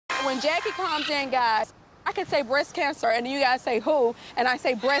When Jackie comes in, guys, I can say breast cancer, and you guys say who, and I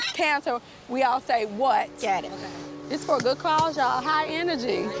say breast cancer, we all say what? Got it. It's for a good cause, y'all. High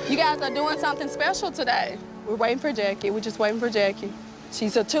energy. You guys are doing something special today. We're waiting for Jackie. We're just waiting for Jackie.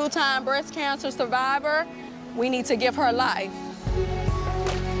 She's a 2-time breast cancer survivor. We need to give her life.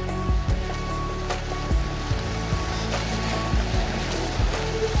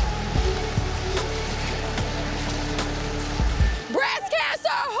 Breast cancer,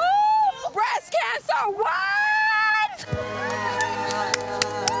 who? Breast cancer, what?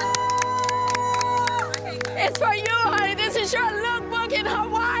 It's for you, honey. This is your lookbook in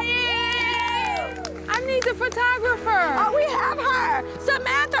Hawaii. I need the photographer. Oh, we have her.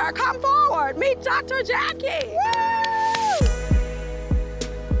 Samantha, come forward. Meet Dr. Jackie. Woo!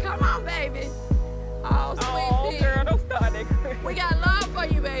 Come on, baby. Oh, sweet pea. Girl, don't start that crazy. We got love for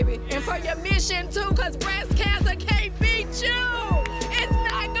you, baby. And for your mission, too, because breast cancer can't beat you. It's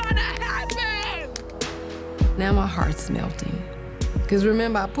not gonna happen. Now my heart's melting. Because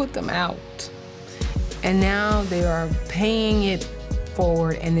remember, I put them out. And now they are paying it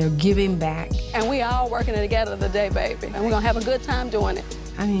forward and they're giving back. And we all working together today, baby. And we're gonna have a good time doing it.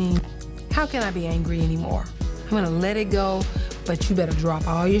 I mean, how can I be angry anymore? I'm gonna let it go, but you better drop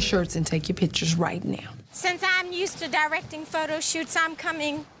all your shirts and take your pictures right now. Since I'm used to directing photo shoots, I'm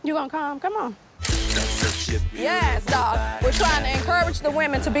coming. You gonna come? Come on. Yes, dog. We're trying to encourage the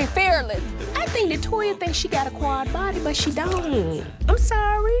women to be fearless. I think that Toya thinks she got a quad body, but she don't. I'm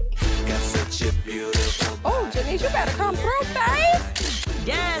sorry. Oh, Genise, you better come through, babe.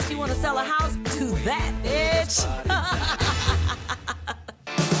 Yes, you want to sell a house to that bitch.